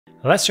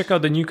Let's check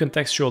out the new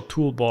contextual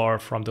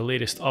toolbar from the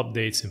latest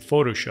updates in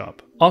Photoshop.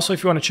 Also,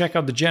 if you want to check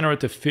out the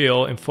generative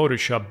fill in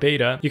Photoshop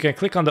beta, you can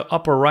click on the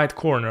upper right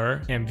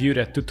corner and view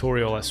that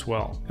tutorial as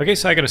well. Okay,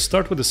 so I gotta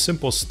start with the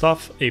simple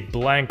stuff, a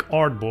blank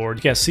artboard.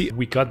 You can see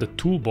we got the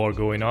toolbar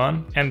going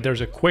on, and there's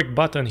a quick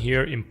button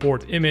here,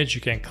 import image. You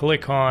can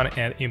click on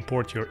and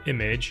import your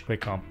image.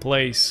 Click on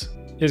place.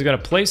 It's gonna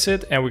place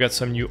it, and we got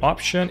some new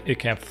option. It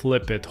can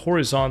flip it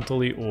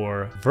horizontally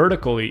or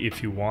vertically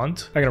if you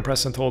want. I'm gonna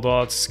press and hold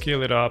Alt,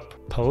 scale it up,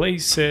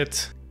 place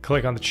it,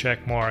 click on the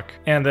check mark,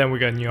 and then we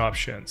got new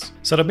options.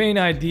 So the main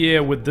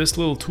idea with this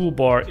little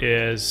toolbar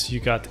is you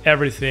got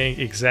everything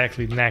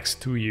exactly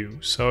next to you.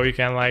 So you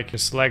can like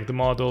select the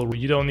model.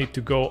 You don't need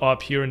to go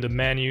up here in the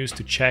menus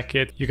to check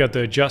it. You got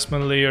the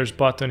adjustment layers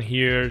button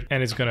here,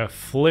 and it's gonna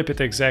flip it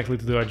exactly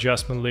to the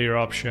adjustment layer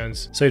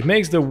options. So it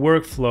makes the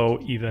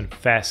workflow even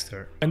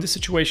faster. In this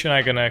situation,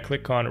 I'm gonna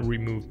click on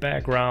remove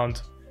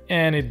background.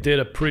 And it did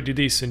a pretty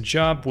decent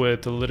job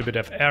with a little bit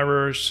of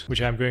errors,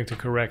 which I'm going to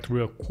correct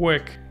real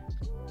quick.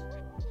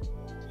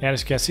 And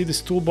as you can see,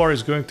 this toolbar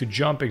is going to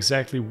jump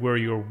exactly where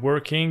you're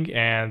working,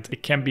 and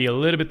it can be a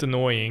little bit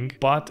annoying,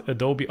 but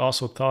Adobe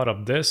also thought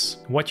of this.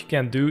 What you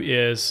can do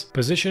is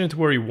position it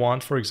where you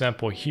want, for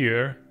example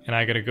here, and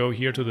I gotta go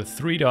here to the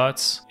three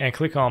dots and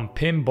click on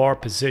pin bar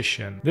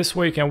position. This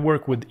way you can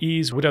work with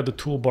ease without the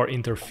toolbar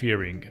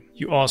interfering.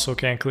 You also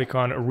can click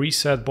on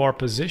reset bar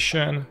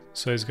position,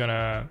 so it's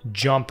gonna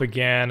jump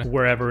again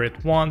wherever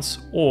it wants,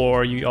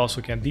 or you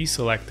also can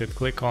deselect it,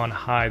 click on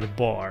hide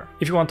bar.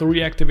 If you want to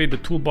reactivate the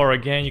toolbar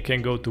again, you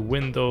can go to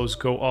Windows,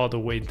 go all the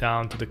way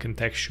down to the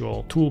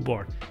contextual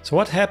toolbar. So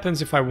what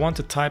happens if I want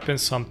to type in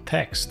some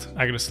text?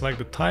 I'm gonna select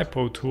the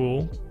typo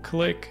tool,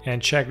 click,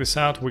 and check this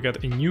out. We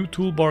got a new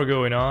toolbar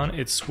going on.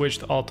 It's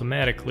switched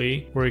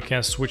automatically where you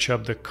can switch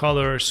up the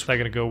colors. I'm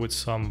gonna go with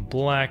some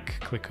black,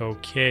 click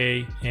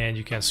OK, and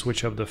you can switch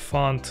up the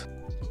font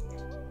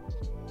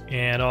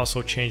and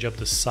also change up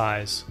the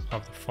size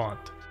of the font.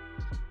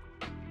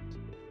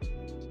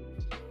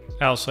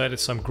 I also added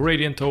some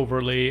gradient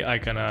overlay.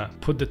 I'm gonna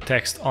put the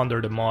text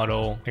under the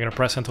model. I'm gonna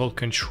press and hold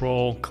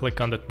Control,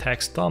 click on the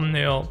text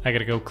thumbnail. I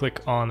gotta go click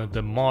on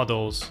the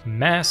model's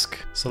mask,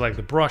 select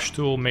the brush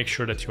tool, make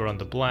sure that you're on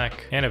the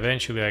black, and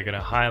eventually I'm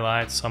gonna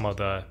highlight some of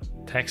the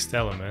text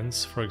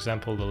elements, for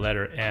example the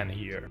letter N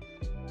here.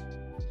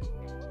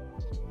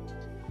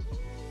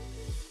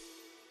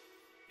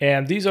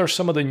 And these are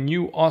some of the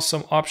new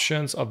awesome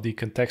options of the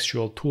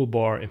contextual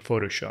toolbar in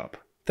Photoshop.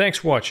 Thanks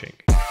for watching.